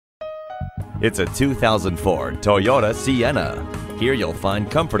It's a 2004 Toyota Sienna. Here you'll find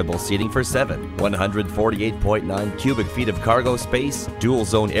comfortable seating for 7, 148.9 cubic feet of cargo space,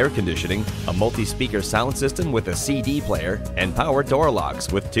 dual-zone air conditioning, a multi-speaker sound system with a CD player, and power door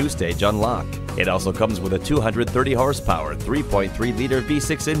locks with 2-stage unlock. It also comes with a 230 horsepower, 3.3-liter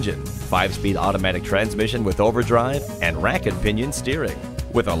V6 engine, 5-speed automatic transmission with overdrive, and rack and pinion steering.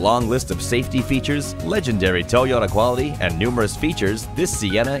 With a long list of safety features, legendary Toyota quality, and numerous features, this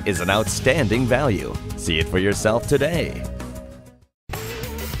Sienna is an outstanding value. See it for yourself today.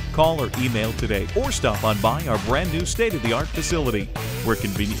 Call or email today or stop on by our brand new state-of-the-art facility. We're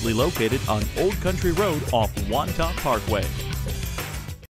conveniently located on Old Country Road off Wantagh Parkway.